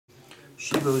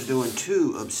Sheebo's doing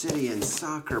 2 Obsidian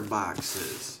soccer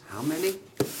boxes. How many?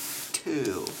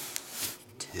 2.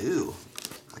 2.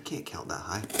 I can't count that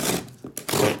high.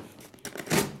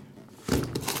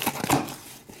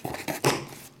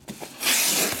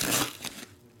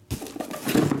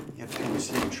 You have to come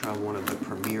see and try one of the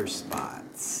premier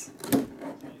spots.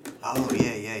 Oh,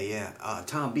 yeah.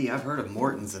 Tom B, I've heard of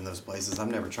Morton's in those places. I've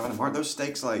never tried them. Aren't those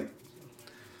steaks like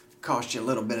cost you a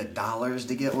little bit of dollars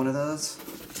to get one of those?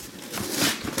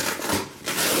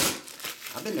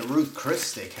 I've been to Ruth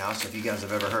Chris Steakhouse, if you guys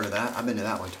have ever heard of that. I've been to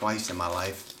that one twice in my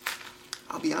life.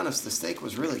 I'll be honest, the steak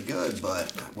was really good,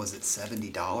 but was it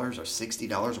 $70 or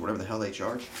 $60 or whatever the hell they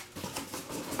charge?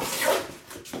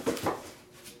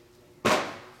 I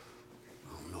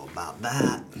don't know about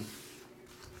that.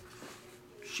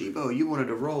 Sheebo, you wanted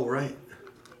to roll, right?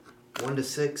 1 to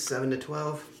 6, 7 to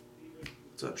 12.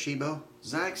 What's up, Sheebo?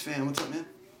 Zags fan, what's up, man?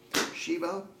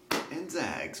 Sheebo and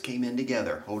Zags came in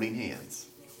together, holding hands.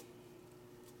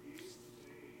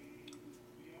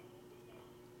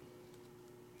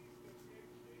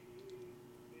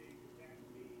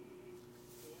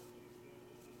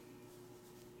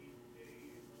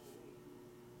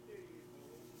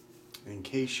 In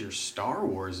case your Star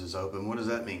Wars is open, what does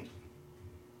that mean?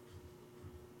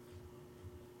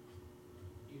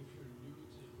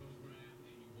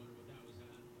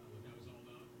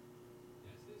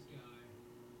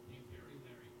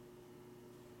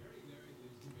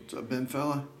 What's up, Ben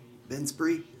fella? Ben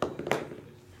Spree?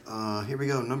 Here we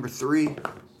go, number 3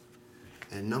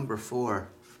 and number 4.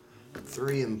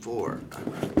 3 and 4.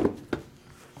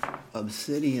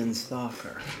 Obsidian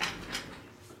Soccer.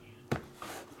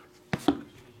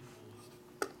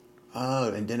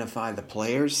 Oh, identify the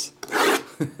players?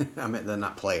 I meant they're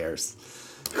not players.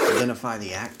 Identify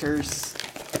the actors.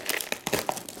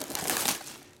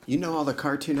 You know all the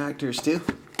cartoon actors too?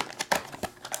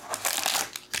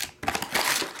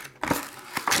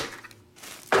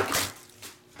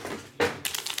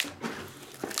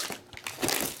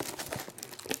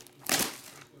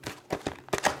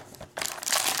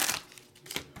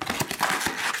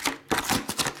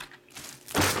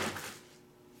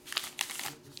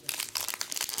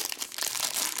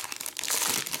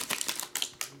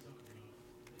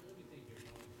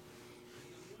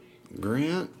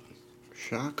 Grant,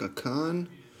 Shaka Khan,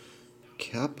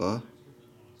 Kappa.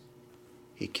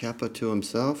 He Kappa to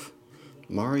himself.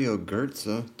 Mario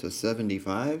Götze to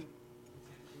 75.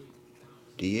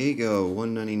 Diego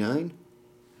 199.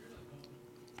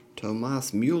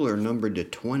 Tomas Mueller numbered to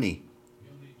 20.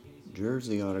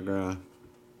 Jersey autograph.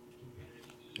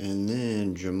 And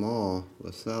then Jamal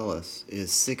Lascelles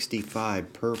is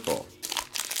 65 purple.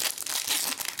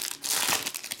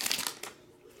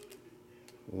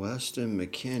 Weston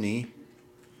McKinney,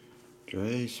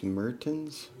 Dries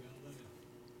Mertens,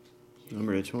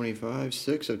 number to 25,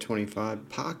 6 of 25,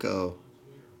 Paco.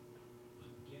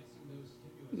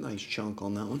 Nice chunk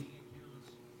on that one.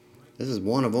 This is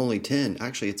 1 of only 10.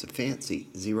 Actually, it's a fancy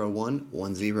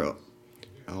 0110.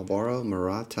 Alvaro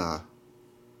Morata.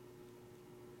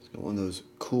 It's got one of those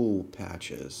cool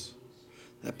patches.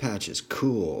 That patch is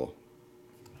cool.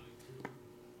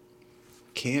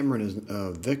 Cameron is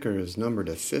Vicker is numbered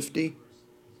to 50.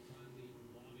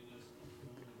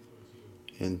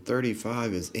 And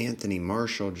 35 is Anthony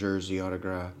Marshall jersey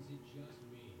autograph.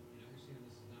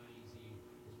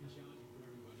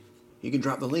 You can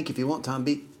drop the link if you want, Tom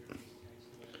B.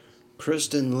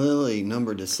 Kristen Lilly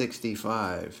numbered to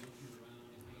 65.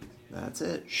 That's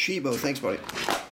it. Sheebo, thanks, buddy.